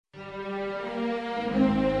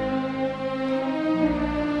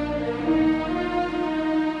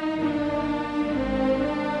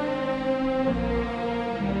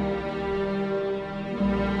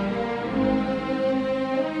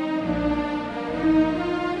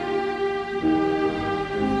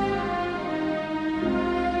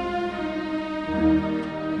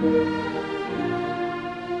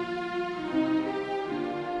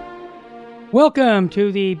Welcome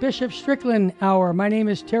to the Bishop Strickland Hour. My name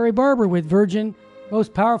is Terry Barber with Virgin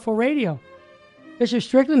Most Powerful Radio. Bishop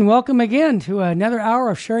Strickland, welcome again to another hour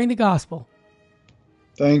of sharing the gospel.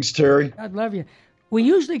 Thanks, Terry. God love you. We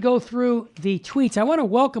usually go through the tweets. I want to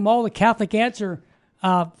welcome all the Catholic Answer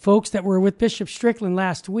folks that were with Bishop Strickland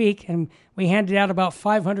last week, and we handed out about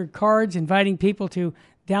 500 cards inviting people to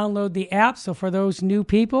download the app. So for those new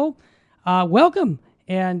people, welcome.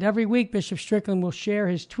 And every week, Bishop Strickland will share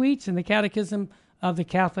his tweets and the Catechism of the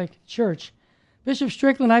Catholic Church. Bishop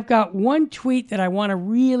Strickland, I've got one tweet that I want to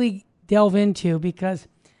really delve into because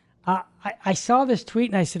I saw this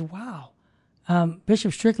tweet and I said, wow,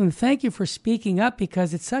 Bishop Strickland, thank you for speaking up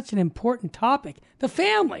because it's such an important topic. The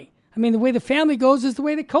family. I mean, the way the family goes is the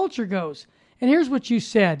way the culture goes. And here's what you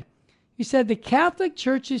said. You said the Catholic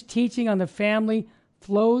Church's teaching on the family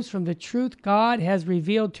flows from the truth God has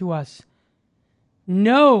revealed to us.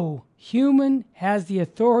 No human has the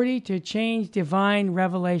authority to change divine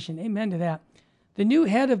revelation. Amen to that. The new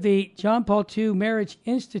head of the John Paul II Marriage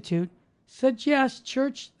Institute suggests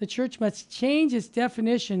the church must change its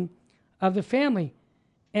definition of the family.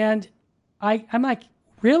 And I'm like,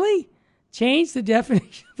 really? Change the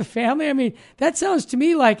definition of the family? I mean, that sounds to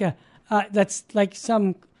me like that's like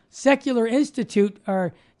some secular institute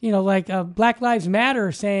or like Black Lives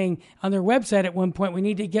Matter saying on their website at one point, we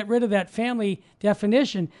need to get rid of that family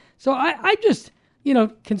definition. So I'm just,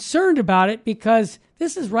 concerned about it because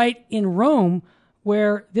this is right in Rome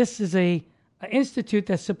where this is an institute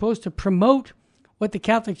that's supposed to promote what the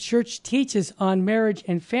Catholic Church teaches on marriage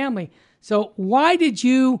and family. So why did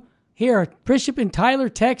you hear Bishop in Tyler,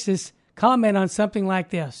 Texas, comment on something like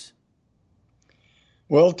this?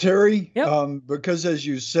 Well, Terry, Yep. Because as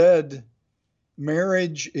you said,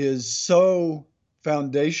 marriage is so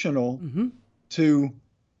foundational to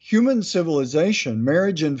human civilization.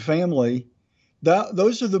 Marriage and family,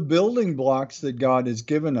 those are the building blocks that God has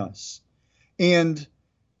given us. And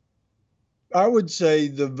I would say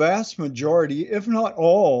the vast majority, if not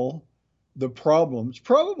all, the problems,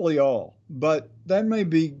 probably all, but that may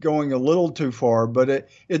be going a little too far, but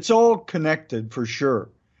it's all connected for sure.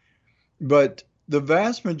 But the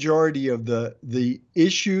vast majority of the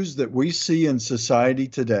issues that we see in society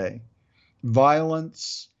today,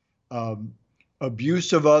 violence,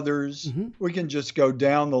 abuse of others, we can just go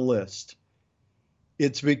down the list.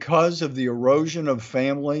 It's because of the erosion of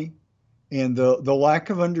family and the lack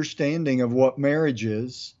of understanding of what marriage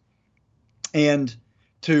is. And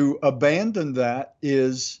to abandon that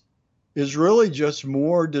is really just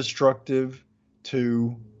more destructive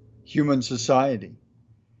to human society.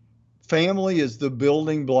 Family is the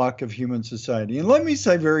building block of human society. And let me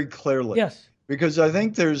say very clearly, Yes, because I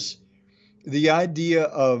think there's the idea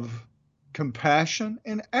of compassion,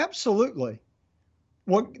 and absolutely,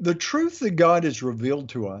 what the truth that God has revealed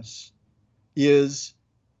to us is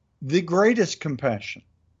the greatest compassion,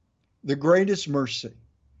 the greatest mercy,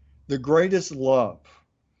 the greatest love.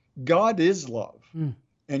 God is love,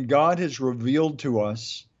 and God has revealed to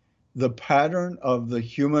us the pattern of the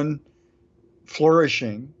human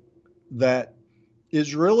flourishing that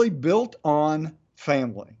is really built on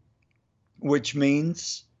family, which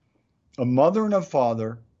means a mother and a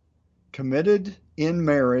father committed in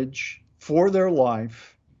marriage for their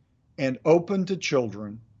life and open to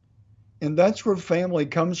children. And that's where family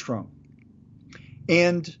comes from.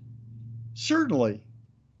 And certainly,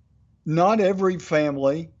 not every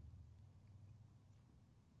family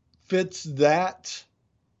fits that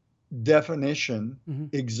definition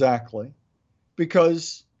exactly,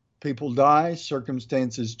 because people die,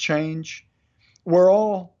 circumstances change. We're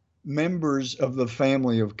all members of the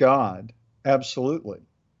family of God, absolutely.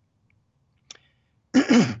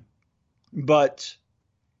 But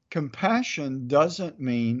compassion doesn't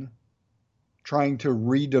mean trying to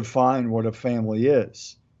redefine what a family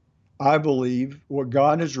is. I believe what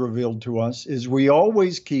God has revealed to us is we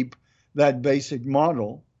always keep that basic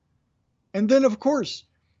model. And then, of course,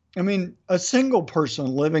 a single person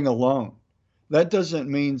living alone, that doesn't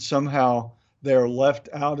mean somehow they're left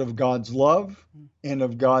out of God's love and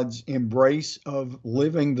of God's embrace of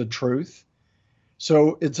living the truth.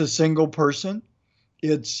 So it's a single person.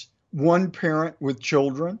 It's one parent with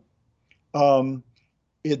children.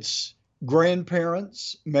 It's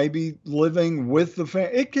grandparents maybe living with the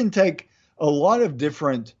family. It can take a lot of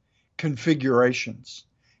different configurations.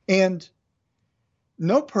 And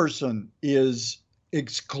no person is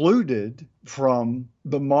excluded from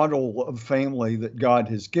the model of family that God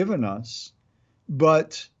has given us.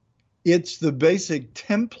 But it's the basic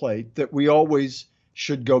template that we always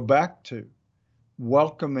should go back to,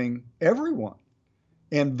 welcoming everyone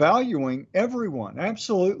and valuing everyone,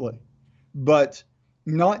 absolutely, but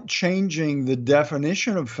not changing the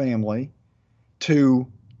definition of family to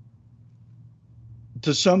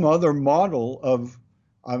some other model of,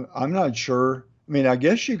 I'm not sure. I mean, I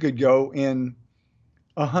guess you could go in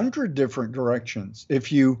 100 different directions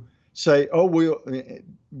if you say, oh,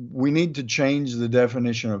 we need to change the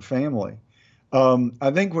definition of family.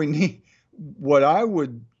 I think we need, what I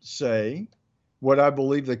would say, what I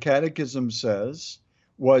believe the Catechism says,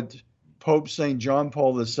 what Pope St. John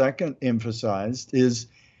Paul II emphasized is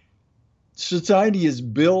society is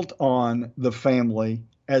built on the family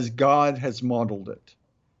as God has modeled it.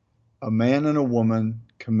 A man and a woman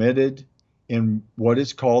committed in what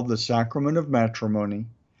is called the sacrament of matrimony,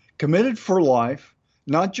 committed for life,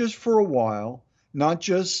 not just for a while, not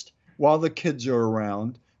just while the kids are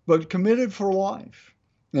around, but committed for life.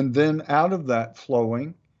 And then out of that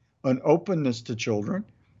flowing an openness to children.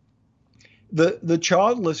 The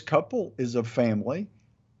childless couple is a family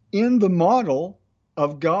in the model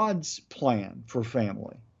of God's plan for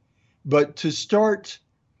family. But to start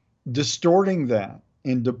distorting that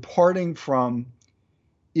and departing from,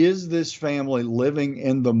 is this family living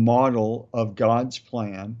in the model of God's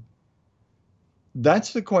plan?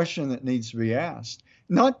 That's the question that needs to be asked.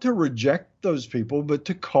 Not to reject those people, but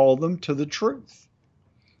to call them to the truth.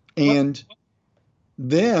 And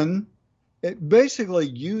then basically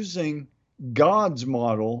using God's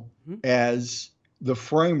model as the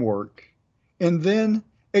framework, and then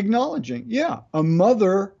acknowledging, a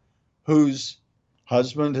mother whose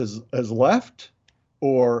husband has left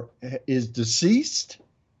or is deceased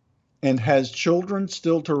and has children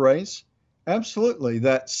still to raise. Absolutely.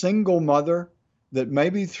 That single mother that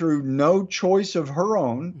maybe through no choice of her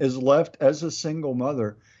own is left as a single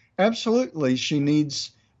mother. Absolutely. She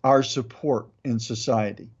needs our support in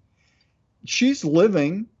society. She's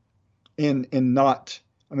living in not,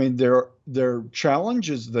 I mean, there are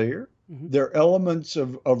challenges there. Mm-hmm. There are elements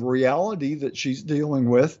of reality that she's dealing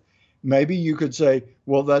with. Maybe you could say,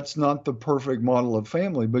 well, that's not the perfect model of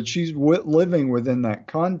family, but she's living within that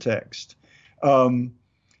context.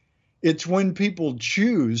 It's when people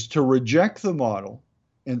choose to reject the model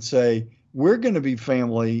and say, we're going to be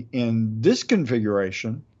family in this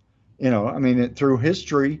configuration. Through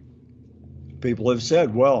history, people have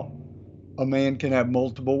said, well, a man can have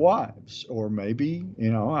multiple wives, or maybe,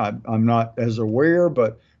 I'm not as aware,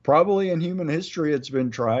 but probably in human history, it's been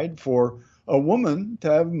tried for a woman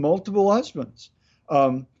to have multiple husbands.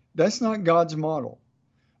 That's not God's model.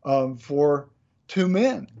 For two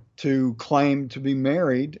men to claim to be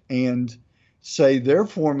married and say they're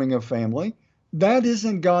forming a family, that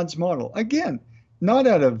isn't God's model. Again, not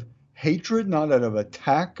out of hatred, not out of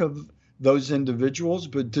attack of those individuals,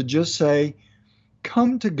 but to just say,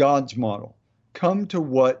 come to God's model, come to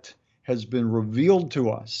what has been revealed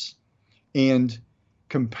to us, and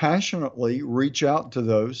compassionately reach out to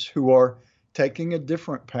those who are taking a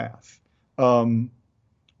different path,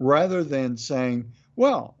 rather than saying,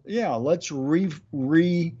 well, let's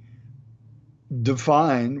redefine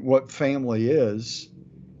what family is.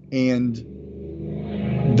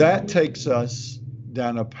 And that takes us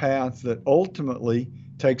down a path that ultimately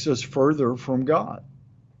takes us further from God.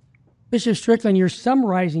 Bishop Strickland, you're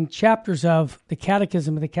summarizing chapters of the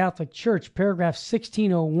Catechism of the Catholic Church, paragraph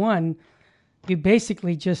 1601. You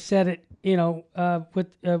basically just said it,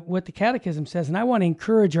 what the Catechism says. And I want to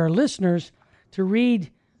encourage our listeners to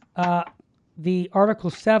read the Article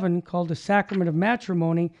 7 called the Sacrament of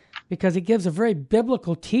Matrimony, because it gives a very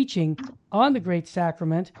biblical teaching on the Great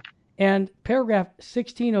Sacrament. And paragraph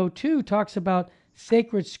 1602 talks about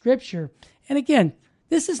sacred scripture. And again,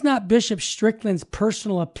 this is not Bishop Strickland's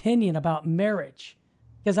personal opinion about marriage,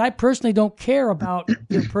 because I personally don't care about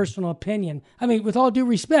your personal opinion. I mean, with all due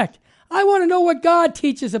respect, I want to know what God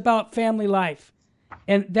teaches about family life.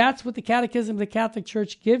 And that's what the Catechism of the Catholic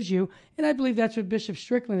Church gives you. And I believe that's what Bishop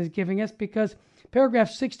Strickland is giving us, because paragraph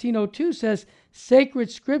 1602 says,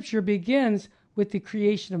 sacred scripture begins with the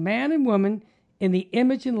creation of man and woman in the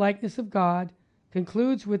image and likeness of God,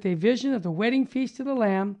 concludes with a vision of the wedding feast of the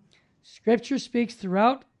Lamb. Scripture speaks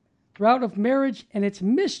throughout of marriage and its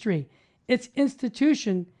mystery, its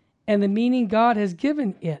institution, and the meaning God has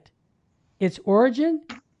given it, its origin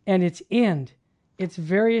and its end, its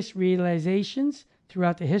various realizations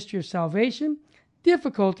throughout the history of salvation,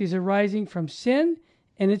 difficulties arising from sin,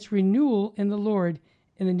 and its renewal in the Lord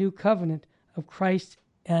in the new covenant of Christ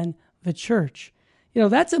and the church.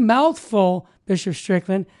 That's a mouthful, Bishop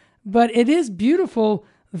Strickland, but it is beautiful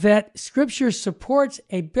that Scripture supports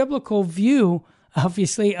a biblical view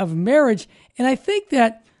obviously, of marriage. And I think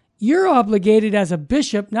that you're obligated as a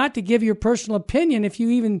bishop not to give your personal opinion if you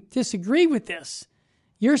even disagree with this.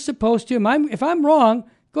 You're supposed to. If I'm wrong,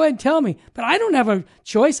 go ahead and tell me. But I don't have a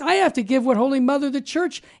choice. I have to give what Holy Mother, the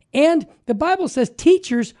Church, and the Bible says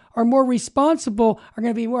teachers are more responsible, are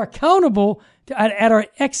going to be more accountable at our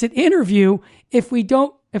exit interview if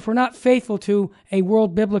we're not faithful to a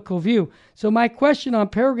world biblical view. So my question on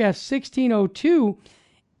paragraph 1602,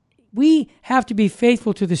 we have to be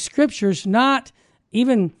faithful to the Scriptures, not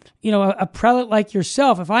even, a prelate like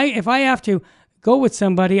yourself. If I have to go with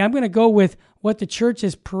somebody, I'm going to go with what the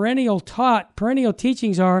church's perennial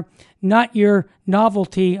teachings are, not your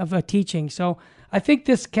novelty of a teaching. So I think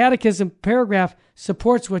this catechism paragraph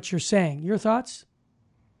supports what you're saying. Your thoughts?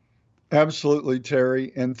 Absolutely,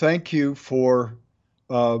 Terry. And thank you for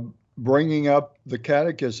bringing up the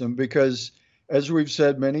catechism, because as we've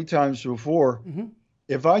said many times before,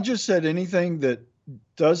 if I just said anything that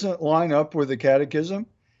doesn't line up with the catechism,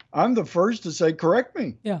 I'm the first to say, correct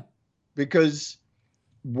me. Yeah. Because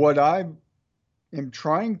what I am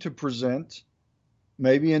trying to present,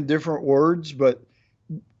 maybe in different words, but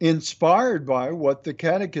inspired by what the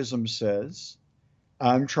catechism says,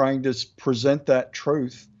 I'm trying to present that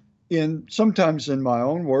truth sometimes in my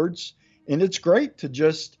own words. And it's great to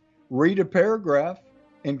just read a paragraph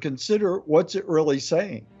and consider what's it really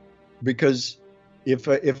saying. Because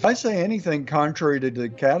if I say anything contrary to the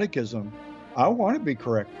catechism, I want to be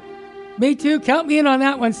corrected. Me too. Count me in on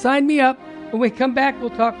that one. Sign me up. When we come back, we'll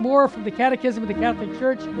talk more from the Catechism of the Catholic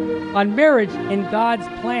Church on marriage in God's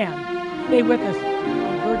plan. Stay with us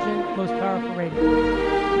on Virgin Most Powerful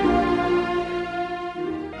Radio.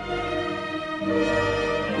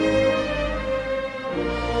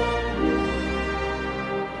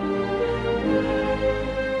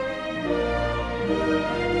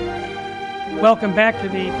 Welcome back to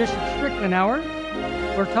the Bishop Strickland Hour.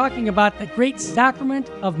 We're talking about the great sacrament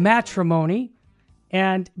of matrimony,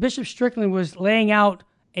 and Bishop Strickland was laying out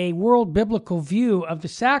a world biblical view of the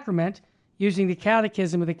sacrament using the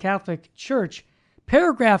Catechism of the Catholic Church.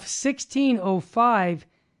 Paragraph 1605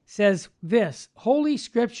 says this: Holy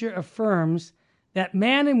Scripture affirms that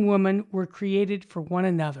man and woman were created for one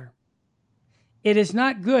another. It is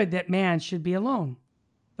not good that man should be alone.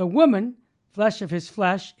 The woman, flesh of his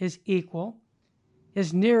flesh, is equal.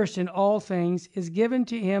 His nearest in all things is given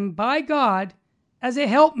to him by God as a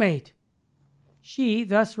helpmate. She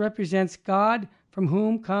thus represents God, from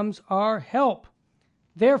whom comes our help.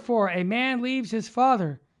 Therefore, a man leaves his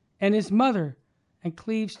father and his mother and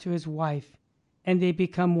cleaves to his wife, and they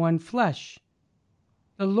become one flesh.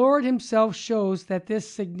 The Lord himself shows that this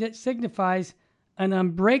signifies an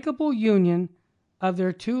unbreakable union of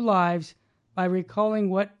their two lives by recalling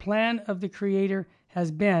what plan of the Creator has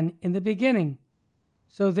been in the beginning.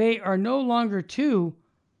 So they are no longer two,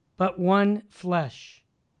 but one flesh.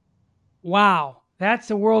 Wow,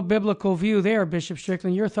 that's a world biblical view there, Bishop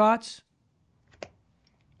Strickland. Your thoughts?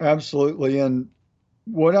 Absolutely. And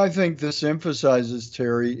what I think this emphasizes,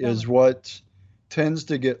 Terry, is what tends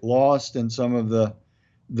to get lost in some of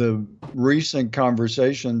the recent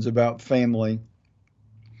conversations about family.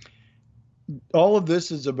 All of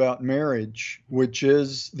this is about marriage, which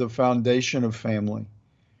is the foundation of family.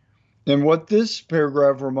 And what this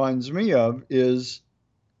paragraph reminds me of is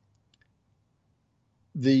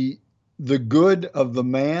the good of the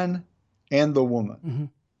man and the woman,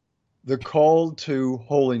 the call to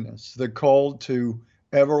holiness, the call to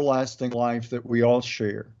everlasting life that we all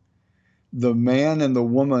share. The man and the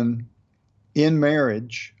woman in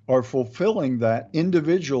marriage are fulfilling that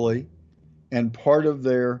individually, and part of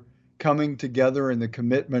their coming together in the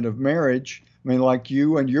commitment of marriage. I mean, like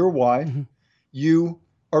you and your wife, you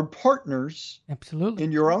are partners absolutely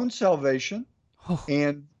in your own salvation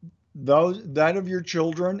and that of your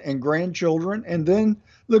children and grandchildren, and then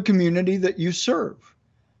the community that you serve.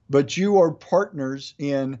 But you are partners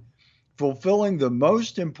in fulfilling the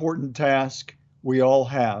most important task we all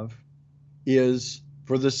have, is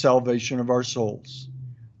for the salvation of our souls.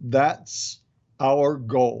 That's our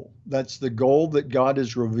goal. That's the goal that God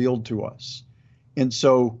has revealed to us. And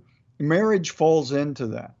so marriage falls into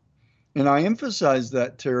that. And I emphasize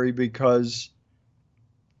that, Terry, because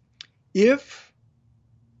if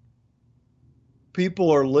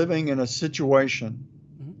people are living in a situation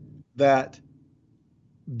that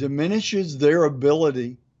diminishes their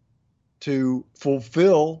ability to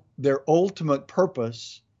fulfill their ultimate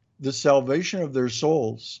purpose, the salvation of their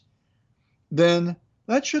souls, then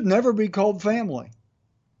that should never be called family,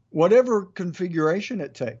 whatever configuration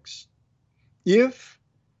it takes. If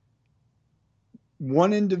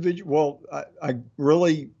one individual, I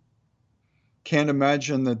really can't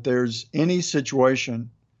imagine that there's any situation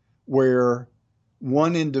where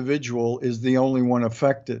one individual is the only one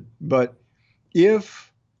affected. But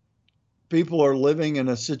if people are living in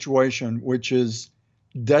a situation which is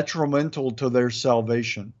detrimental to their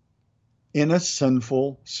salvation, in a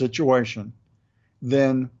sinful situation,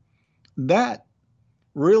 then that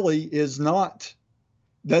really is not,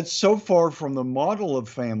 that's so far from the model of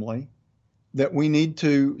family that we need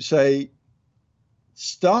to say,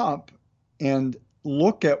 stop and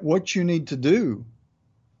look at what you need to do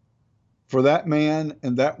for that man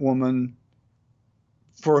and that woman,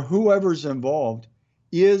 for whoever's involved.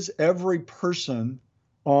 Is every person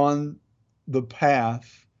on the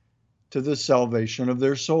path to the salvation of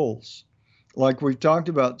their souls? Like we've talked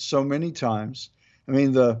about so many times. I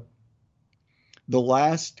mean, the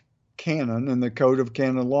last canon in the Code of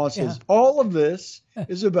Canon Law says all of this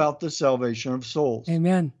is about the salvation of souls.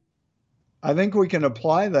 Amen. I think we can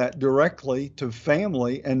apply that directly to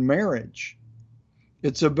family and marriage.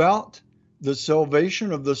 It's about the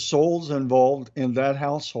salvation of the souls involved in that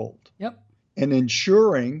household. Yep. And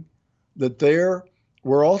ensuring that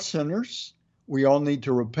we're all sinners. We all need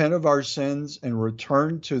to repent of our sins and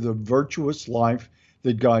return to the virtuous life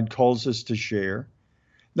that God calls us to share.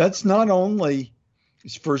 That's not only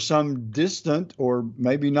for some distant or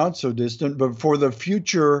maybe not so distant, but for the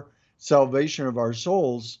future salvation of our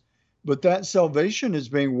souls. But that salvation is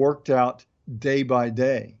being worked out day by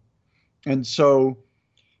day. And so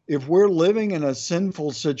if we're living in a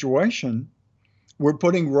sinful situation, we're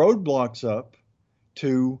putting roadblocks up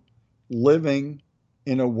to living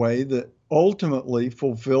in a way that ultimately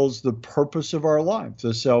fulfills the purpose of our life,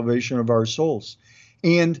 the salvation of our souls.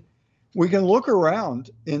 And we can look around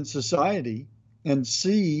in society and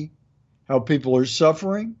see how people are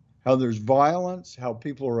suffering, how there's violence, how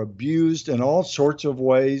people are abused in all sorts of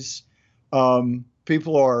ways.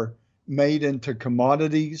 People are made into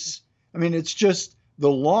commodities. I mean, it's just the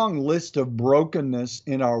long list of brokenness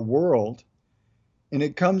in our world. And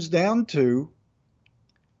it comes down to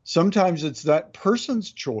sometimes it's that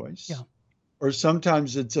person's choice, or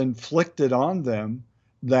sometimes it's inflicted on them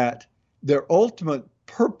that their ultimate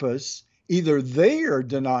purpose, either they are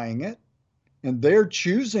denying it and they're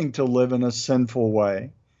choosing to live in a sinful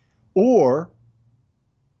way, or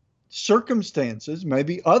circumstances,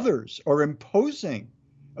 maybe others, are imposing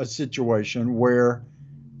a situation where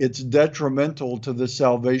it's detrimental to the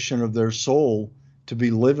salvation of their soul to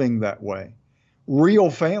be living that way.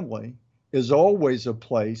 Real family is always a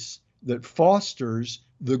place that fosters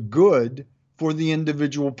the good for the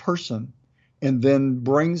individual person and then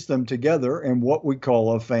brings them together in what we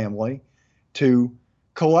call a family to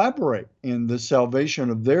collaborate in the salvation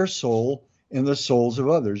of their soul and the souls of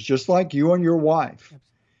others. Just like you and your wife,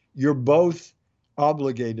 you're both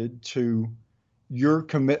obligated to your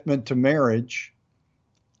commitment to marriage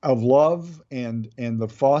of love and the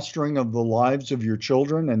fostering of the lives of your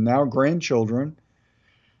children and now grandchildren.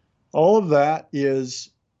 All of that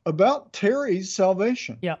is about Terry's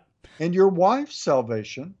salvation and your wife's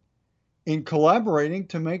salvation in collaborating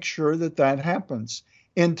to make sure that that happens,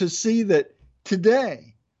 and to see that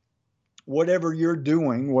today, whatever you're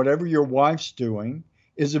doing, whatever your wife's doing,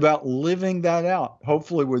 is about living that out,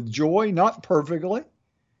 hopefully with joy, not perfectly,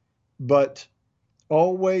 but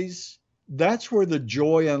always. That's where the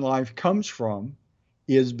joy in life comes from,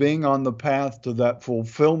 is being on the path to that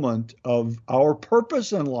fulfillment of our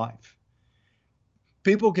purpose in life.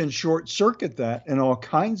 People can short circuit that in all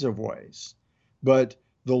kinds of ways, but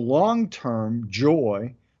the long-term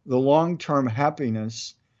joy, the long-term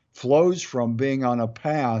happiness flows from being on a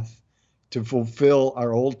path to fulfill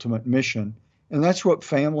our ultimate mission. And that's what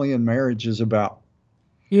family and marriage is about.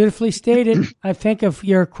 Beautifully stated. I think if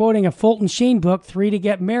you're quoting a Fulton Sheen book, 3 to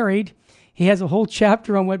Get Married, he has a whole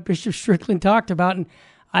chapter on what Bishop Strickland talked about. And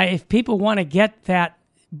if people want to get that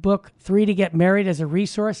book, 3 to Get Married, as a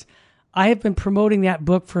resource, I have been promoting that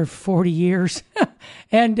book for 40 years.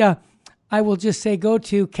 And I will just say, go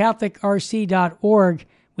to catholicrc.org.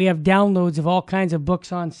 We have downloads of all kinds of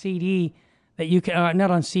books on CD that you can,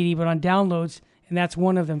 not on CD, but on downloads. And that's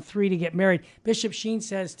one of them, 3 to Get Married. Bishop Sheen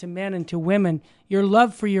says to men and to women, your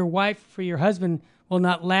love for your wife, for your husband, will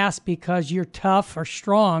not last because you're tough or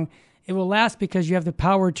strong. It will last because you have the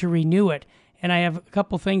power to renew it. And I have a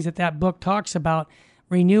couple things that book talks about.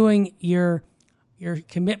 Renewing your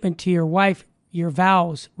commitment to your wife, your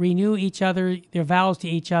vows. Renew each other, their vows to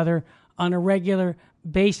each other on a regular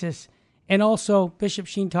basis. And also, Bishop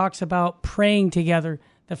Sheen talks about praying together,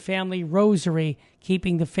 the family rosary,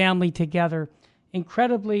 keeping the family together.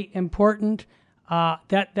 Incredibly important.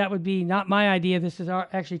 That would be not my idea. This is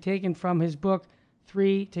actually taken from his book,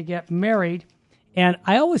 3 to Get Married. And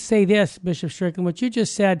I always say this, Bishop Strickland, what you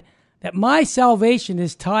just said, that my salvation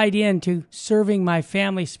is tied into serving my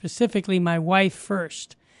family, specifically my wife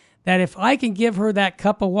first. That if I can give her that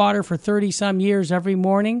cup of water for 30-some years every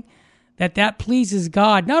morning, that pleases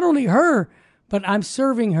God. Not only her, but I'm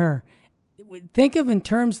serving her. Think of in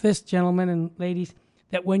terms this, gentlemen and ladies,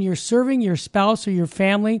 that when you're serving your spouse or your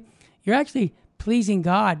family, you're actually pleasing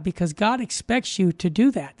God because God expects you to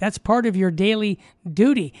do that. That's part of your daily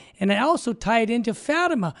duty. And I also tie it into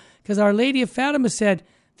Fatima because Our Lady of Fatima said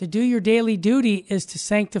to do your daily duty is to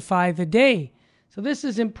sanctify the day. So this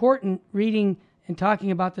is important, reading and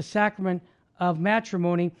talking about the sacrament of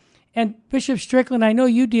matrimony. And Bishop Strickland, I know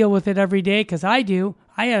you deal with it every day because I do.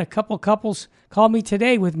 I had a couple couples call me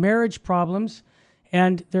today with marriage problems,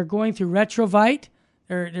 and they're going through Retrovite.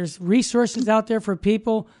 There's resources out there for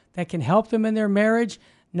people that can help them in their marriage.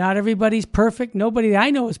 Not everybody's perfect. Nobody I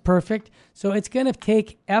know is perfect. So it's going to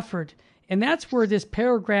take effort. And that's where this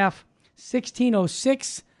paragraph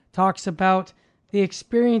 1606 talks about the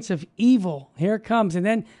experience of evil. Here it comes. And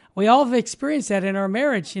then we all have experienced that in our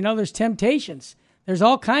marriage. There's temptations. There's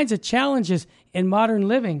all kinds of challenges in modern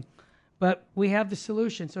living, but we have the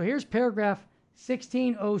solution. So here's paragraph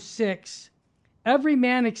 1606. Every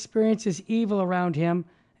man experiences evil around him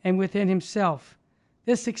and within himself.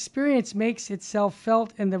 This experience makes itself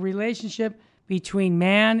felt in the relationship between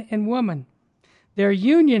man and woman. Their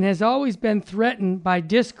union has always been threatened by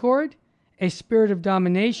discord, a spirit of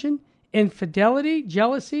domination, infidelity,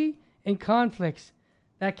 jealousy, and conflicts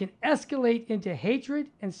that can escalate into hatred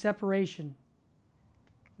and separation.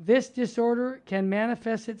 This disorder can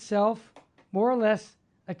manifest itself more or less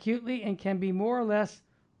acutely and can be more or less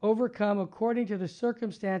overcome according to the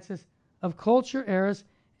circumstances of culture, eras,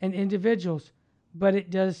 and individuals, but it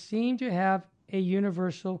does seem to have a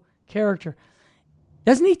universal character.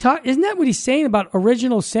 Doesn't he talk? Isn't that what he's saying about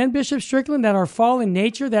original sin, Bishop Strickland, that our fallen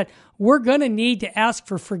nature, that we're going to need to ask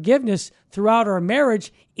for forgiveness throughout our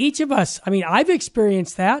marriage, each of us? I mean, I've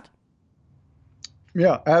experienced that.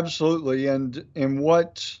 Yeah, absolutely. And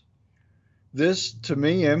what this to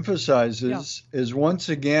me emphasizes is once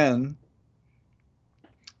again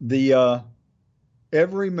the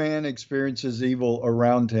every man experiences evil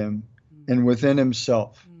around him and within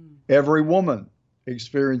himself. Every woman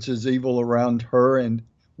experiences evil around her and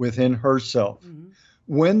within herself.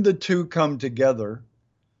 When the two come together,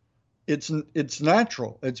 it's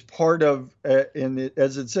natural. It's part of,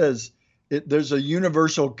 as it says, there's a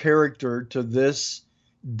universal character to this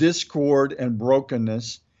discord and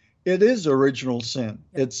brokenness. It is original sin.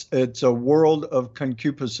 It's a world of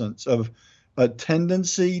concupiscence, of a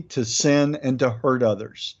tendency to sin and to hurt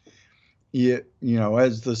others.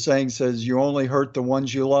 As the saying says, you only hurt the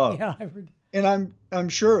ones you love. Yeah, I heard. And I'm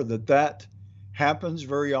sure that happens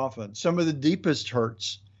very often. Some of the deepest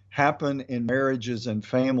hurts happen in marriages and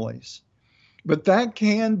families. But that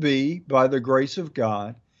can be, by the grace of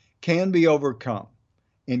God, can be overcome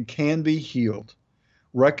and can be healed.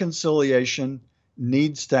 Reconciliation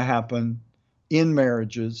needs to happen in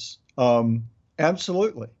marriages.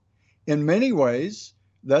 Absolutely. In many ways,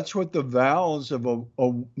 that's what the vows of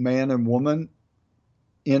a man and woman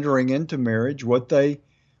entering into marriage, what they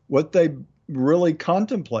really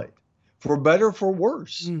contemplate, for better, for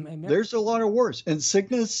worse. There's a lot of worse in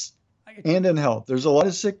sickness and in health. There's a lot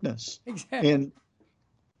of sickness. Exactly. And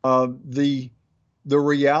the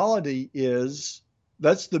reality is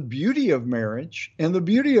that's the beauty of marriage, and the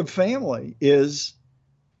beauty of family is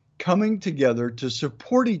coming together to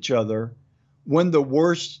support each other when the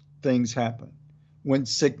worst things happen, when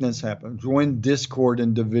sickness happens, when discord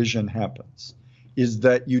and division happens, is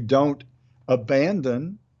that you don't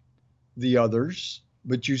abandon the others,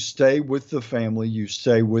 but you stay with the family, you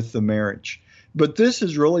stay with the marriage. But this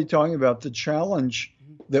is really talking about the challenge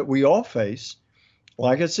that we all face.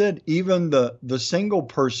 Like I said, even the single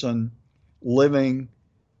person living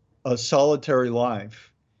a solitary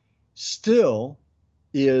life still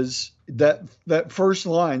is that first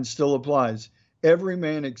line still applies. Every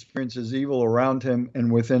man experiences evil around him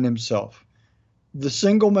and within himself. The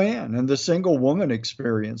single man and the single woman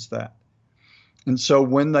experience that. And so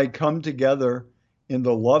when they come together in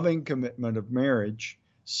the loving commitment of marriage,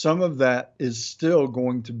 some of that is still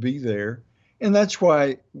going to be there. And that's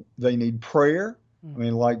why they need prayer. I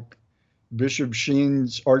mean, like Archbishop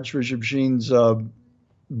Sheen's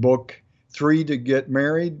book, 3 to Get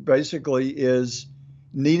Married, basically is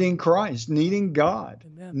needing Christ, needing God,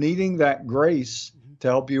 needing that grace to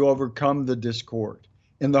help you overcome the discord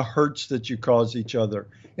and the hurts that you cause each other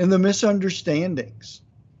and the misunderstandings.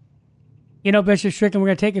 Bishop Strickland, we're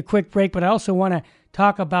going to take a quick break, but I also want to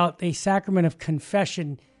talk about the sacrament of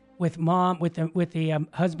confession, with mom, with the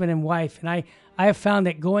husband and wife. And I have found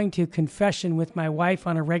that going to confession with my wife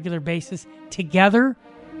on a regular basis together,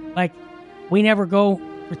 like we never go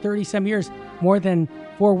for 30 some years more than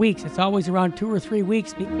 4 weeks. It's always around 2 or 3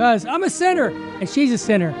 weeks because I'm a sinner and she's a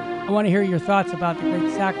sinner. I want to hear your thoughts about the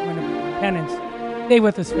great sacrament of penance. Stay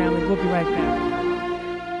with us, family. We'll be right back.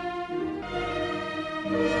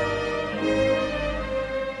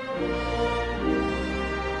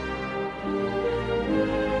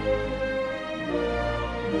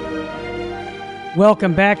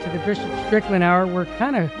 Welcome back to the Bishop Strickland Hour. We're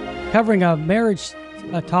kind of covering a marriage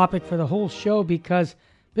topic for the whole show because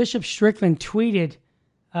Bishop Strickland tweeted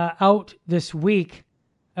out this week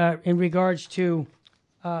in regards to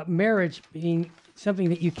marriage being something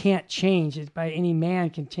that you can't change. It's by any man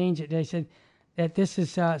can change it. They said that this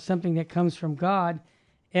is something that comes from God.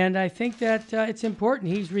 And I think that it's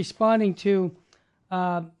important. He's responding to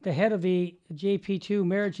the head of the JP2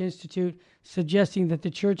 Marriage Institute suggesting that the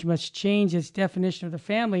church must change its definition of the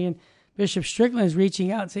family. And Bishop Strickland is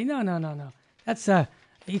reaching out and saying, no. That's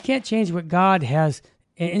you can't change what God has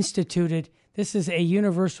instituted. This is a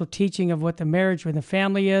universal teaching of what the marriage or the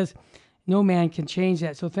family is. No man can change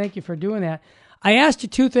that. So thank you for doing that. I asked you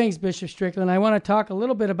 2 things, Bishop Strickland. I want to talk a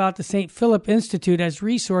little bit about the St. Philip Institute as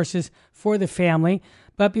resources for the family.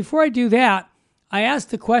 But before I do that, I asked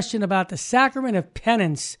the question about the sacrament of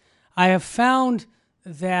penance. I have found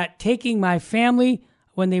that taking my family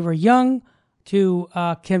when they were young to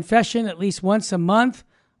confession at least once a month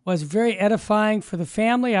was very edifying for the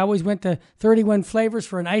family. I always went to 31 Flavors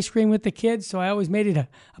for an ice cream with the kids, so I always made it a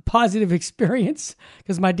positive experience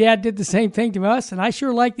because my dad did the same thing to us, and I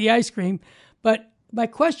sure liked the ice cream. But my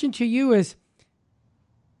question to you is,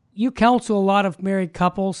 you counsel a lot of married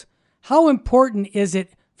couples. How important is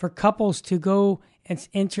it for couples to go and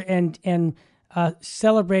enter and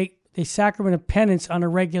celebrate the sacrament of penance on a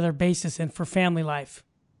regular basis and for family life?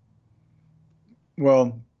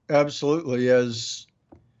 Well, absolutely. As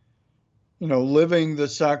you know, living the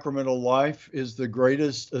sacramental life is the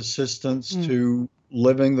greatest assistance to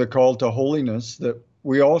living the call to holiness that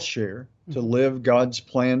we all share, to live God's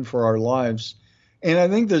plan for our lives. And I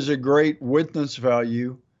think there's a great witness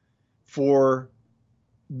value for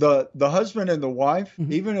the husband and the wife,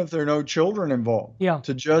 even if there are no children involved,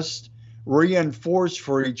 to just reinforce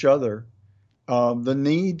for each other the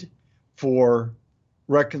need for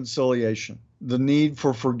reconciliation, the need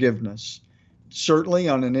for forgiveness. Certainly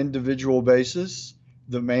on an individual basis,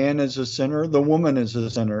 the man is a sinner, the woman is a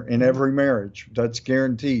sinner in every marriage. That's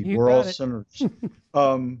guaranteed. We're all sinners.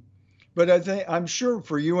 But I'm sure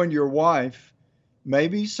for you and your wife,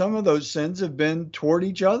 maybe some of those sins have been toward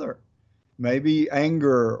each other, maybe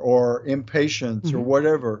anger or impatience or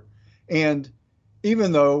whatever. And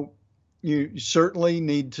even though you certainly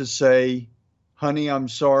need to say, honey, I'm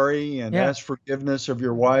sorry, and ask forgiveness of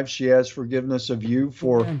your wife, she asks forgiveness of you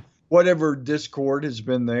for whatever discord has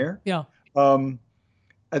been there.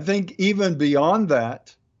 I think even beyond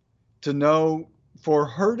that, for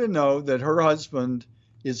her to know that her husband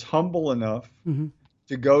is humble enough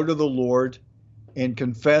to go to the Lord and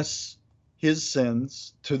confess his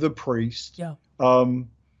sins to the priest. There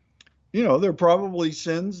are probably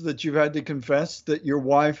sins that you've had to confess that your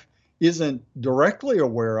wife isn't directly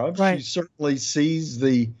aware of. Right. She certainly sees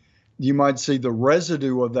you might see the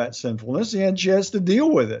residue of that sinfulness, and she has to deal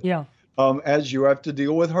with it. As you have to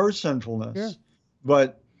deal with her sinfulness. Sure.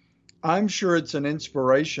 But I'm sure it's an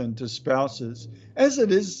inspiration to spouses, as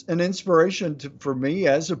it is an inspiration for me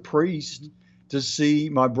as a priest to see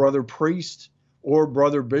my brother priest or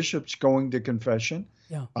brother bishops going to confession.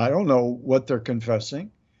 I don't know what they're confessing,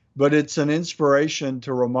 but it's an inspiration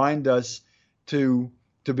to remind us to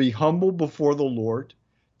be humble before the Lord,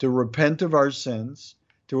 to repent of our sins,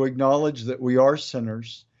 to acknowledge that we are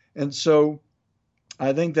sinners. And so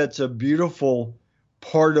I think that's a beautiful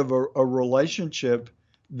part of a relationship,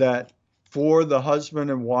 that for the husband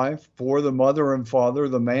and wife, for the mother and father,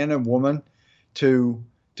 the man and woman, to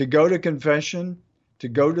go to confession, to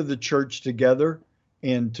go to the church together,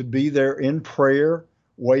 and to be there in prayer,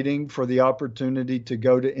 waiting for the opportunity to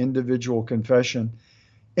go to individual confession.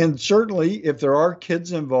 And certainly, if there are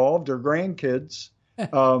kids involved or grandkids,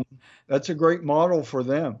 that's a great model for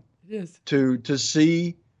them. It is. To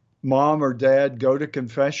see mom or dad go to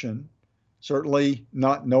confession, certainly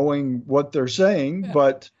not knowing what they're saying,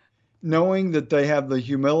 but knowing that they have the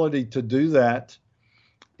humility to do that.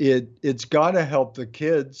 It's got to help the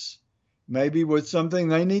kids, maybe with something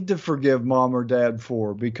they need to forgive mom or dad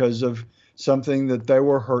for because of something that they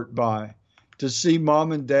were hurt by. To see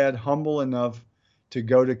mom and dad humble enough to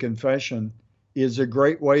go to confession is a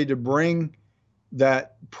great way to bring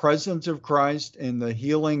that presence of Christ and the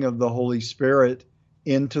healing of the Holy Spirit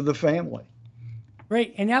into the family.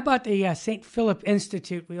 Great. And how about the St. Philip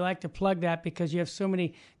Institute? We like to plug that because you have so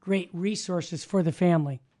many great resources for the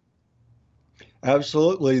family.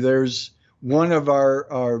 Absolutely. There's one of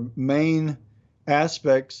our main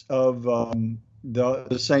aspects of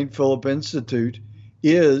the St. Philip Institute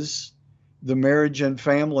is the Marriage and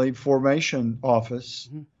Family Formation Office,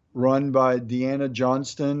 run by Deanna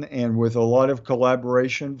Johnston and with a lot of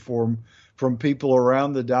collaboration from people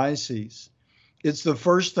around the diocese. It's the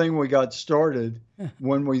first thing we got started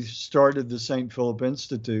when we started the St. Philip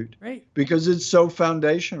Institute, because it's so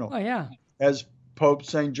foundational. Oh, yeah. As Pope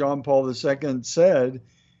St. John Paul II said,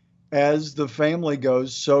 as the family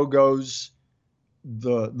goes, so goes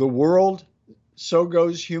the world, so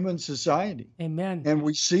goes human society. Amen. And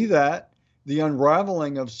we see that the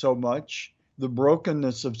unraveling of so much, the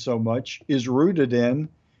brokenness of so much, is rooted in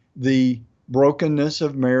the brokenness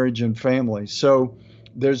of marriage and family. So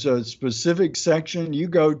there's a specific section. You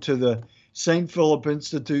go to the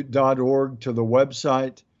stphilipinstitute.org, to the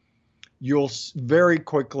website, you'll very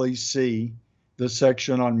quickly see the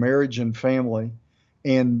section on marriage and family.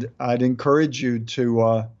 And I'd encourage you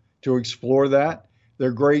to explore that. There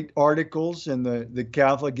are great articles in the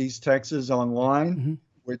Catholic East Texas Online,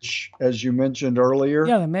 which, as you mentioned earlier,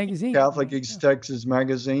 the magazine. Catholic East Texas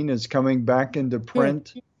Magazine is coming back into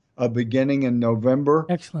print beginning in November.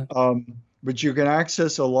 Excellent. But you can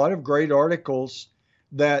access a lot of great articles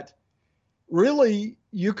that really,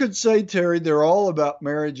 you could say, Terry, they're all about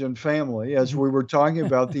marriage and family. As we were talking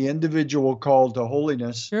about the individual call to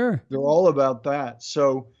holiness, they're all about that.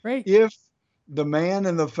 So if the man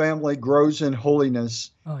in the family grows in holiness,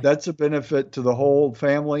 that's a benefit to the whole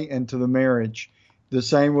family and to the marriage. The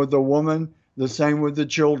same with the woman, the same with the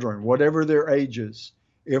children, whatever their ages.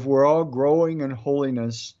 If we're all growing in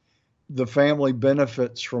holiness, the family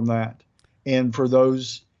benefits from that. And for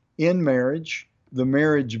those in marriage, the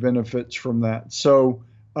marriage benefits from that. So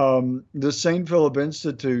the St. Philip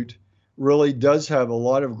Institute really does have a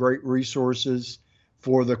lot of great resources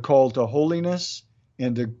for the call to holiness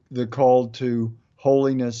and the call to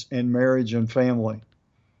holiness in marriage and family.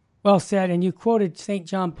 Well said. And you quoted St.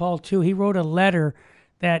 John Paul II. He wrote a letter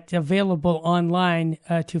that's available online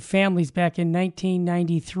to families back in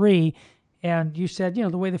 1993. And you said,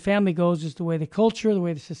 the way the family goes is the way the culture, the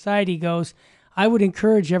way the society goes. I would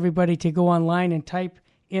encourage everybody to go online and type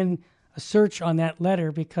in a search on that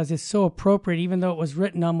letter, because it's so appropriate. Even though it was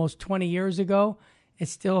written almost 20 years ago, it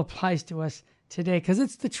still applies to us today because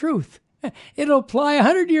it's the truth. It'll apply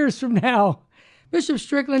 100 years from now. Bishop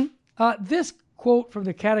Strickland, this quote from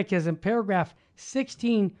the Catechism, paragraph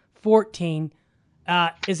 1614,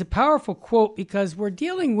 is a powerful quote because we're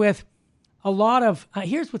dealing with a lot of,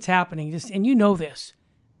 here's what's happening, and you know this.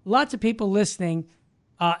 Lots of people listening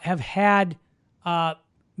have had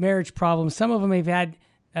marriage problems. Some of them have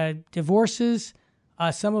had divorces.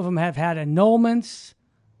 Some of them have had annulments.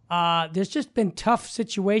 There's just been tough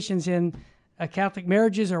situations in Catholic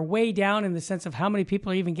marriages are way down in the sense of how many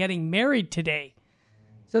people are even getting married today.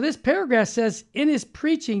 So this paragraph says, in his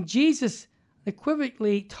preaching, Jesus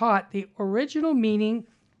equivocally taught the original meaning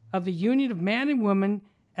of the union of man and woman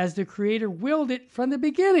as the Creator willed it from the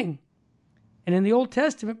beginning. And in the Old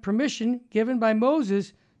Testament, permission given by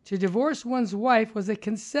Moses to divorce one's wife was a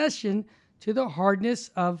concession to the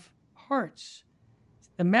hardness of hearts.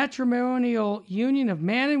 The matrimonial union of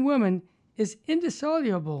man and woman is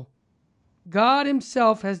indissoluble. God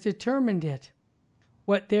himself has determined it.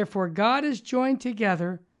 What therefore God has joined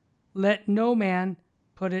together, let no man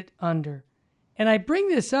put it under. And I bring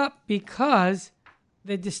this up because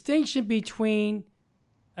the distinction between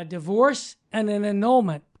a divorce and an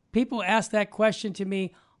annulment, people ask that question to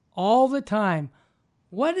me all the time.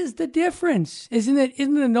 What is the difference? Isn't an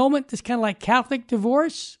annulment just kind of like Catholic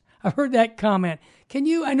divorce? I've heard that comment.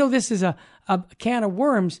 I know this is a can of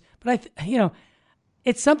worms, but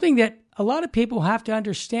it's something that a lot of people have to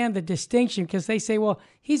understand the distinction, because they say, well,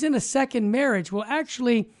 he's in a second marriage. Well,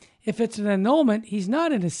 actually, if it's an annulment, he's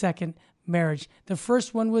not in a second marriage. The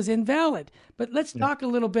first one was invalid. But let's talk a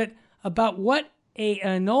little bit about what an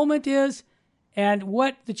annulment is and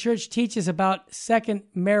what the church teaches about second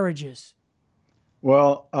marriages.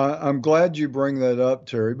 Well, I'm glad you bring that up,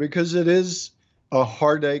 Terry, because it is a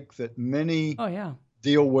heartache that many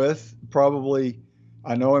deal with. Probably,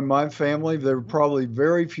 I know in my family, there are probably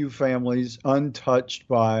very few families untouched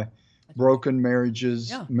by broken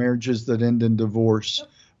marriages, marriages that end in divorce.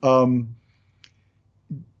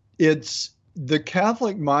 It's the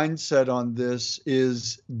Catholic mindset on this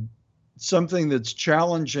is something that's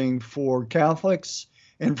challenging for Catholics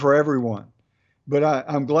and for everyone. But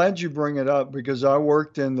I'm glad you bring it up because I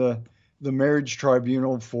worked in the marriage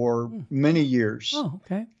tribunal for many years. Oh,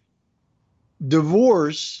 okay.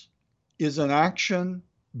 Divorce is an action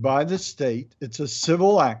by the state. It's a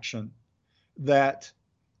civil action that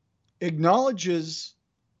acknowledges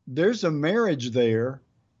there's a marriage there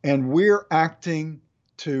and we're acting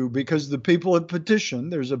because the people have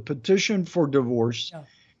petitioned, there's a petition for divorce. Yeah.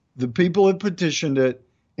 The people have petitioned it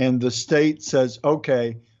and the state says,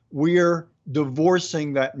 okay, we're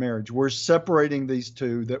divorcing that marriage. We're separating these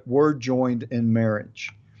two that were joined in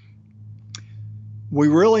marriage. We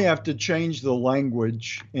really have to change the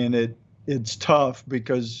language, and it's tough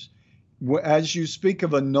because as you speak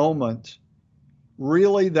of annulment,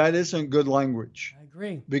 really that isn't good language. I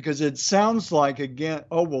agree. Because it sounds like, again,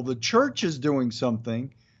 oh, well, the church is doing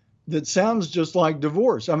something that sounds just like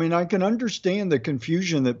divorce. I mean, I can understand the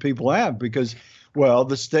confusion that people have because, well,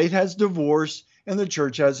 the state has divorce and the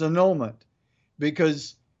church has annulment.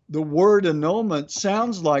 Because the word annulment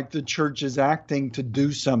sounds like the church is acting to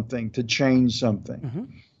do something, to change something. Mm-hmm.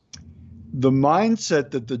 The mindset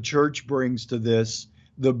that the church brings to this,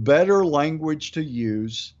 the better language to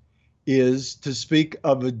use is to speak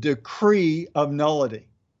of a decree of nullity.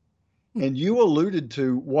 And you alluded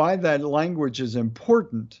to why that language is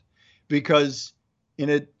important because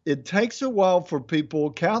it takes a while for people,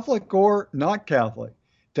 Catholic or not Catholic,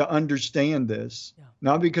 to understand this. Yeah.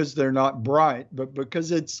 Not because they're not bright, but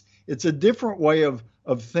because it's a different way of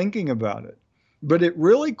thinking about it. But it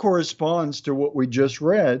really corresponds to what we just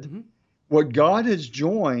read. Mm-hmm. What God has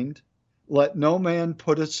joined, let no man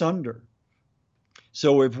put asunder.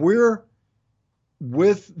 So if we're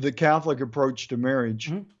with the Catholic approach to marriage,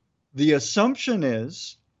 mm-hmm. the assumption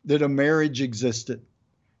is that a marriage existed,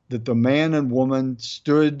 that the man and woman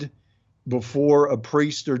stood before a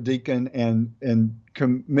priest or deacon and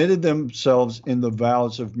committed themselves in the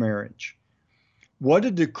vows of marriage. What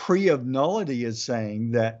a decree of nullity is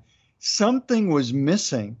saying that something was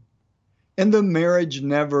missing and the marriage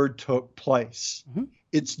never took place. Mm-hmm.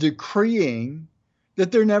 It's decreeing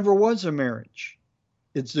that there never was a marriage.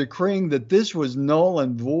 It's decreeing that this was null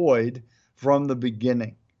and void from the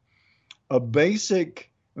beginning. A basic,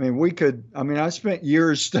 I spent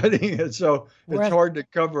years studying it, so it's hard to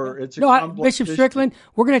cover. It's a complex Bishop Strickland,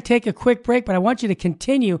 we're going to take a quick break, but I want you to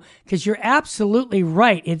continue because you're absolutely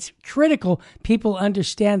right. It's critical people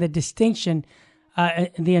understand the distinction,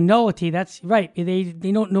 the nullity. That's right. They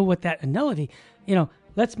don't know what that nullity,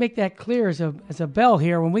 let's make that clear as a bell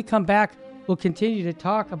here. When we come back, we'll continue to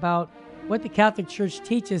talk about what the Catholic Church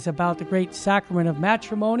teaches about the great sacrament of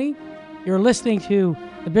matrimony. You're listening to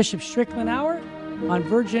the Bishop Strickland Hour on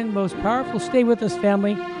Virgin Most Powerful. Stay with us,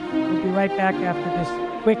 family. We'll be right back after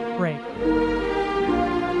this quick break.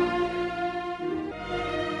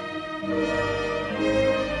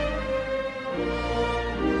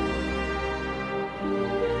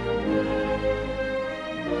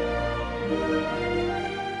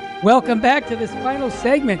 Welcome back to this final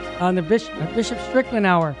segment on the Bishop Strickland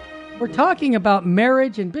Hour. We're talking about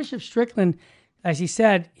marriage, and Bishop Strickland, as he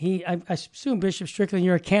said, I assume, Bishop Strickland,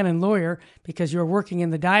 you're a canon lawyer because you're working in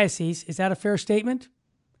the diocese. Is that a fair statement?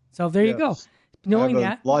 So there you go. Knowing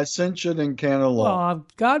that. Licentiate in canon law. Oh,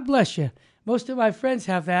 God bless you. Most of my friends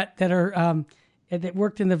have that are that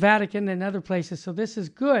worked in the Vatican and other places, so this is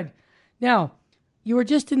good. Now, you were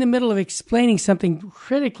just in the middle of explaining something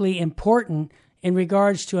critically important in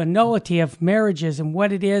regards to a nullity of marriages and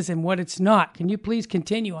what it is and what it's not. Can you please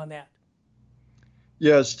continue on that?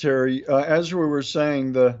 Yes, Terry. As we were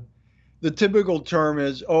saying, the typical term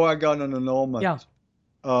is, I got an annulment. Yeah.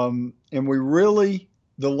 And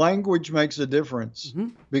the language makes a difference. Mm-hmm.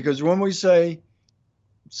 Because when we say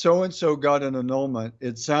so-and-so got an annulment,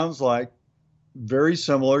 it sounds like very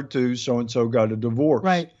similar to so-and-so got a divorce.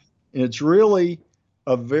 Right. And it's really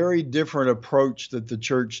a very different approach that the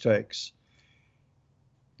church takes.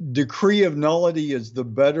 Decree of nullity is the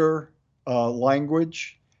better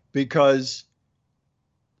language because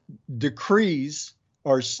decrees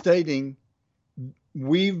are stating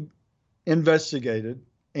we've investigated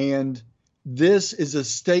and this is a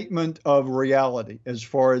statement of reality as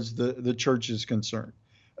far as the church is concerned.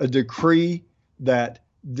 A decree that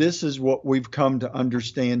this is what we've come to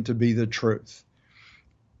understand to be the truth.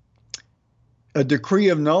 A decree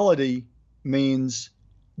of nullity means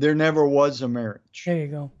there never was a marriage. There you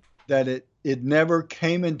go. That it never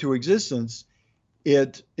came into existence.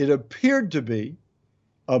 It appeared to be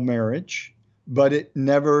a marriage, but it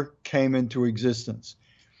never came into existence.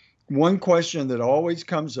 One question that always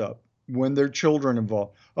comes up when there are children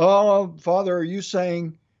involved. Oh, Father, are you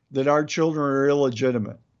saying that our children are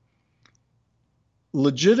illegitimate?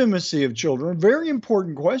 Legitimacy of children, very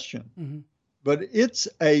important question. Mm-hmm. but it's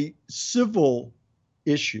a civil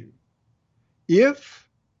issue. If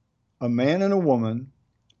a man and a woman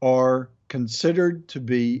are considered to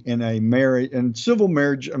be in a marriage, and civil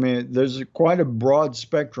marriage, I mean, there's quite a broad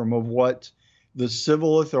spectrum of what the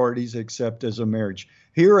civil authorities accept as a marriage.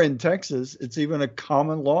 Here in Texas, it's even a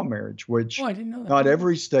common law marriage, which I didn't know that. not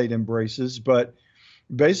every state embraces. But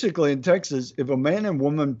basically, in Texas, if a man and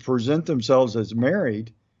woman present themselves as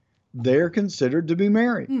married, they're considered to be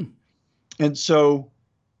married. And so,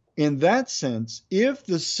 in that sense, if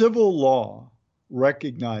the civil law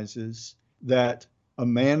recognizes that a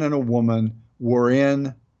man and a woman were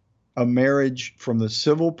in a marriage from the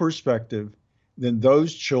civil perspective, then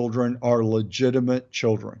those children are legitimate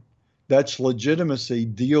children. That's legitimacy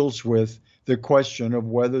deals with the question of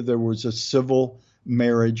whether there was a civil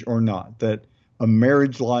marriage or not, that a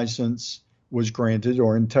marriage license was granted,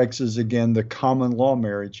 or in Texas, again, the common law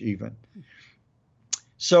marriage even.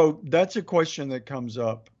 So that's a question that comes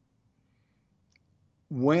up.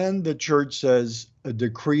 When the church says a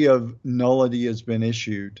decree of nullity has been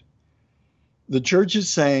issued, the church is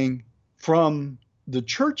saying, from the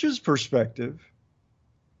church's perspective,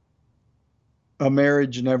 a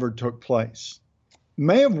marriage never took place.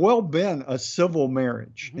 May have well been a civil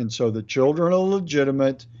marriage, and so the children are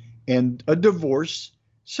legitimate, and a divorce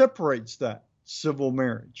separates that civil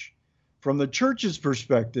marriage. From the church's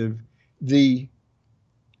perspective, the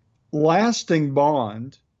lasting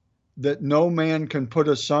bond that no man can put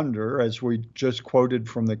asunder, as we just quoted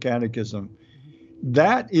from the Catechism,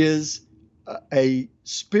 that is a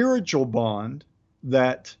spiritual bond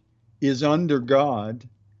that is under God,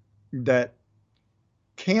 that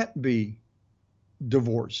can't be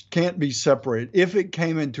divorced, can't be separated if it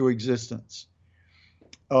came into existence.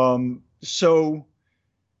 So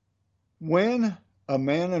when a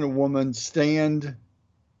man and a woman stand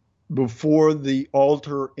before the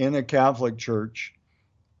altar in a Catholic church,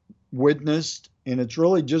 witnessed, and it's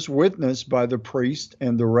really just witnessed by the priest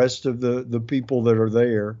and the rest of the people that are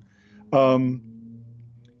there,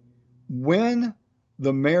 when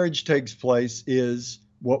the marriage takes place is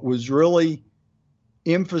what was really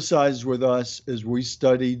emphasized with us as we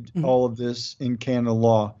studied all of this in canon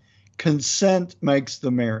law. Consent makes the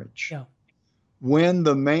marriage. Yeah. When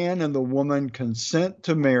the man and the woman consent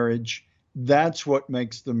to marriage, that's what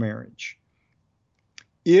makes the marriage.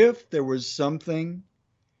 If there was something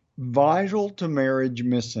vital to marriage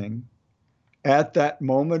missing at that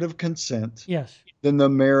moment of consent, yes, then the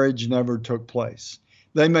marriage never took place.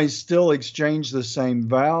 They may still exchange the same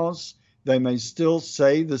vows. They may still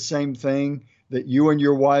say the same thing that you and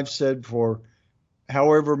your wife said for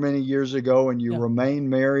however many years ago, and you remain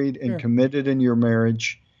married and committed in your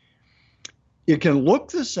marriage. It can look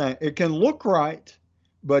the same. It can look right,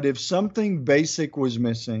 but if something basic was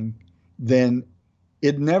missing, then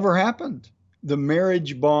it never happened. The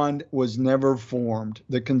marriage bond was never formed.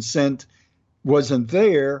 The consent wasn't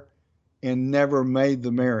there and never made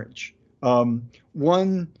the marriage.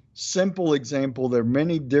 One simple example, there are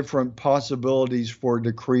many different possibilities for a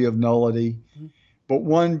decree of nullity, but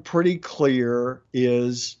one pretty clear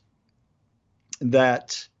is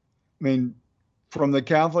that, I mean, from the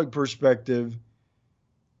Catholic perspective,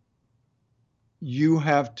 you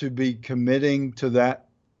have to be committing to that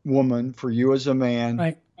woman, for you as a man,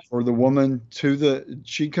 right, or the woman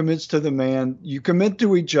she commits to the man. You commit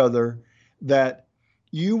to each other that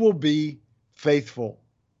you will be faithful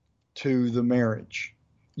to the marriage.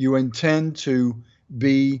 You intend to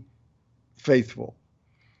be faithful.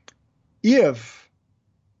 If,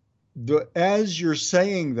 as you're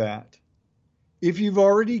saying that, if you've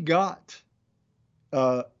already got,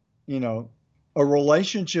 a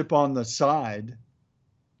relationship on the side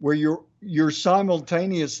where you're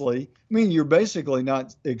simultaneously, I mean, you're basically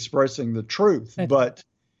not expressing the truth, but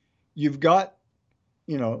you've got,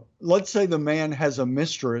 let's say the man has a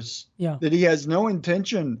mistress that he has no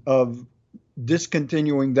intention of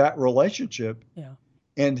discontinuing that relationship. Yeah.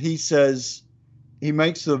 And he says, he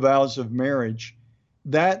makes the vows of marriage.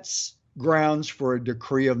 That's grounds for a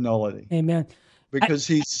decree of nullity. Amen. Because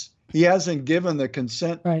he hasn't given the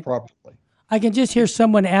consent properly. I can just hear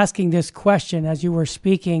someone asking this question as you were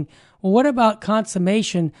speaking. Well, what about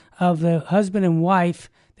consummation of the husband and wife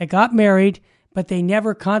that got married, but they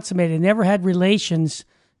never consummated, never had relations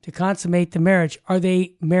to consummate the marriage? Are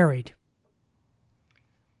they married?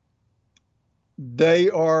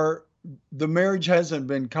 The marriage hasn't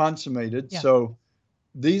been consummated. Yeah. So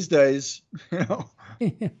these days,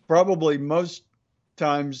 probably most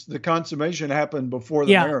times the consummation happened before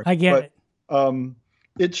the marriage. I get it.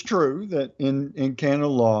 It's true that in canon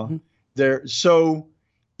law, so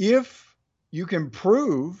if you can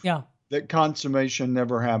prove that consummation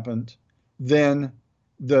never happened, then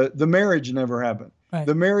the marriage never happened. Right.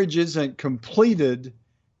 The marriage isn't completed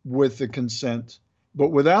with the consent, but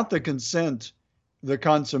without the consent, the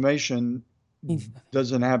consummation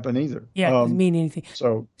doesn't happen either. Yeah, it doesn't mean anything.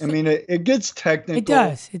 So, I mean, it gets technical. It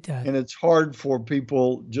does. And it's hard for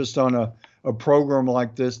people just on a program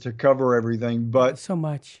like this to cover everything. But so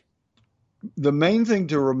much. The main thing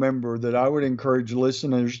to remember that I would encourage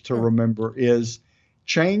listeners to remember is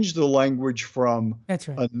change the language from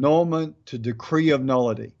annulment to decree of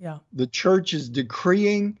nullity. Yeah. The church is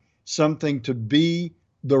decreeing something to be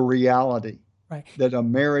the reality. Right. That a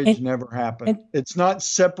marriage never happened. It's not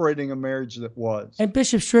separating a marriage that was. And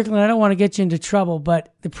Bishop Strickland, I don't want to get you into trouble,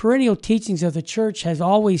 but the perennial teachings of the church has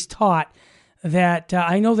always taught that,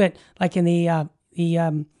 I know that like in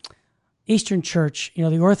the Eastern Church,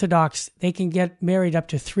 the Orthodox, they can get married up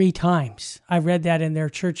to 3 times. I read that in their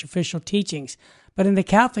church official teachings. But in the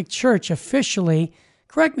Catholic Church, officially,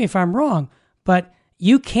 correct me if I'm wrong, but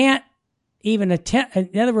you can't even attempt,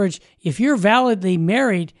 in other words, if you're validly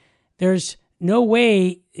married, there's no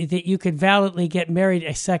way that you could validly get married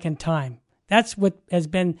a second time. That's what has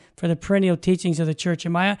been for the perennial teachings of the church.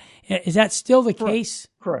 Is that still the case?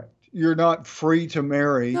 Correct. You're not free to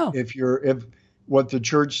marry if what the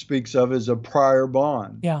church speaks of is a prior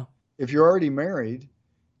bond. Yeah. If you're already married,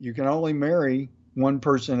 you can only marry one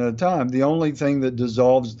person at a time. The only thing that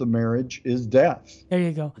dissolves the marriage is death. There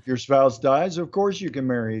you go. If your spouse dies, of course you can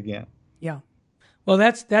marry again. Yeah. Well,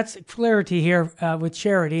 that's clarity here with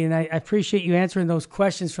Charity, and I appreciate you answering those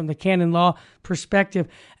questions from the canon law perspective.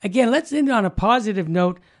 Again, let's end on a positive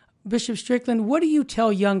note. Bishop Strickland, what do you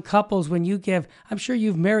tell young couples when you give, I'm sure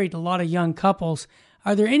you've married a lot of young couples,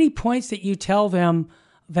 are there any points that you tell them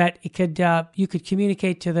that you could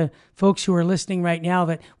communicate to the folks who are listening right now?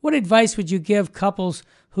 That what advice would you give couples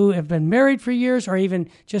who have been married for years or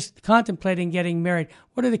even just contemplating getting married?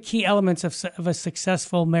 What are the key elements of a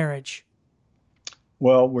successful marriage?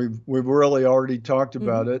 Well, we've really already talked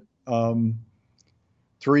about it.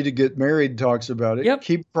 3 to Get Married talks about it. Yep.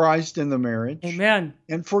 Keep Christ in the marriage. Amen.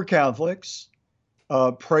 And for Catholics,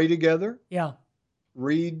 pray together. Yeah.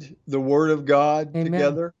 Read the Word of God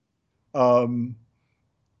together.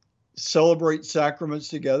 Celebrate sacraments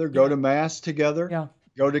together. Go to Mass together. Yeah.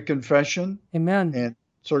 Go to confession. Amen. And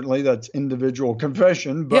certainly that's individual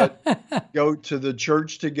confession, but go to the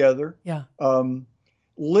church together. Yeah.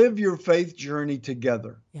 Live your faith journey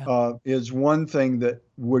together is one thing that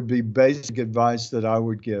would be basic advice that I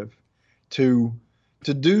would give. To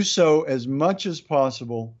do so as much as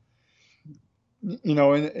possible.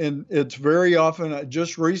 And it's very often,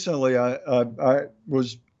 just recently, I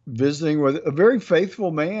was visiting with a very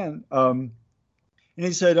faithful man. And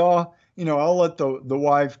he said, I'll let the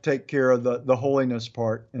wife take care of the holiness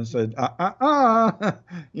part. And I said, Not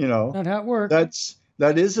how it works.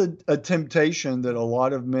 That is a temptation that a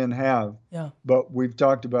lot of men have. Yeah. But we've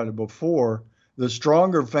talked about it before. The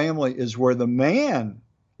stronger family is where the man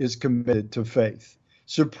is committed to faith,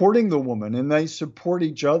 supporting the woman, and they support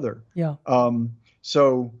each other. Yeah.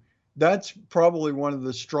 So that's probably one of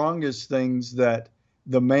the strongest things that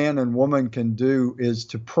the man and woman can do is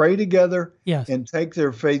to pray together and take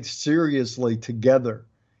their faith seriously together,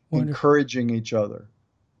 encouraging each other.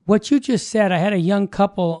 What you just said, I had a young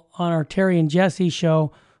couple on our Terry and Jesse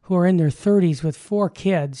show who are in their 30s with 4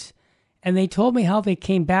 kids, and they told me how they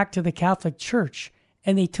came back to the Catholic Church,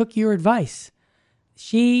 and they took your advice.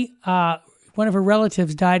 She, one of her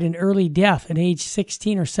relatives died in early death at age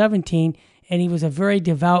 16 or 17, and he was a very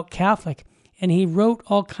devout Catholic, and he wrote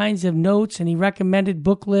all kinds of notes, and he recommended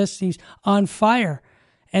book lists. He's on fire.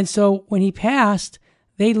 And so when he passed,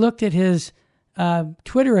 they looked at his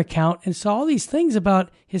Twitter account and saw all these things about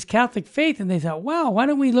his Catholic faith, and they thought, wow, why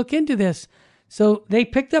don't we look into this? So they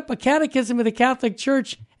picked up a catechism of the Catholic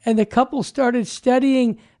Church, and the couple started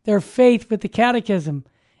studying their faith with the catechism.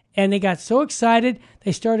 And they got so excited,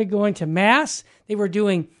 they started going to Mass. They were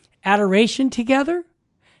doing adoration together,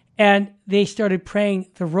 and they started praying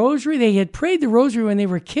the rosary. They had prayed the rosary when they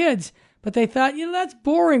were kids, but they thought, that's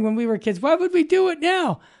boring when we were kids. Why would we do it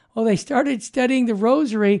now? Well, they started studying the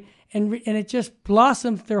rosary, and it just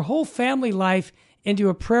blossomed their whole family life into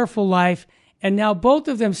a prayerful life. And now both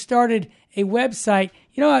of them started a website.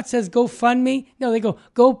 You know how it says GoFundMe? No, they go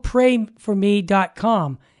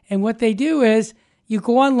goprayforme.com. And what they do is you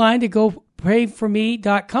go online to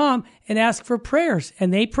goprayforme.com and ask for prayers,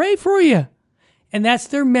 and they pray for you. And that's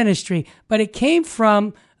their ministry. But it came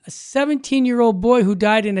from a 17-year-old boy who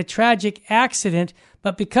died in a tragic accident.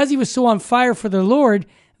 But because he was so on fire for the Lord,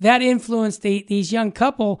 that influenced these young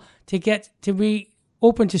couple to get to be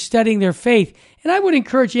open to studying their faith. And I would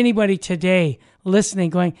encourage anybody today listening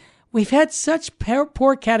going, we've had such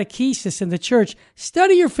poor catechesis in the church.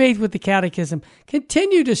 Study your faith with the catechism.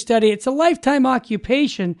 Continue to study. It's a lifetime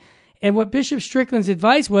occupation. And what Bishop Strickland's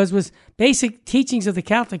advice was basic teachings of the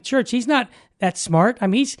Catholic Church. He's not that smart. I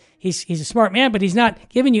mean, he's a smart man, but he's not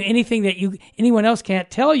giving you anything that anyone else can't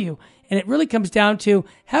tell you. And it really comes down to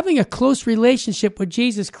having a close relationship with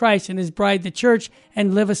Jesus Christ and his bride, the church,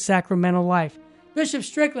 and live a sacramental life. Bishop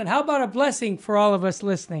Strickland, how about a blessing for all of us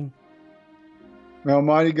listening? May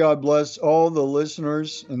Almighty God bless all the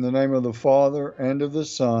listeners in the name of the Father, and of the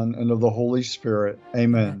Son, and of the Holy Spirit.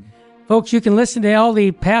 Amen. Folks, you can listen to all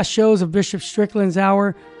the past shows of Bishop Strickland's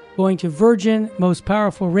Hour going to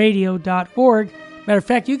virginmostpowerfulradio.org. Matter of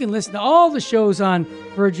fact, you can listen to all the shows on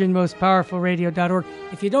virginmostpowerfulradio.org.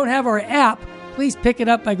 If you don't have our app, please pick it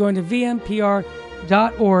up by going to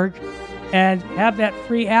vmpr.org and have that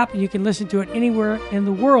free app, and you can listen to it anywhere in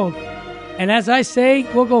the world. And as I say,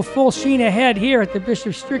 we'll go full sheen ahead here at the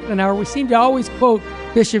Bishop Strickland Hour. We seem to always quote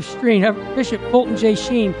Bishop Fulton J.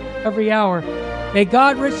 Sheen every hour. May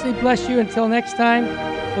God richly bless you. Until next time,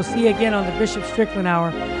 we'll see you again on the Bishop Strickland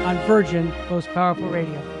Hour on Virgin Most Powerful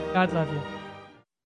Radio. God love you.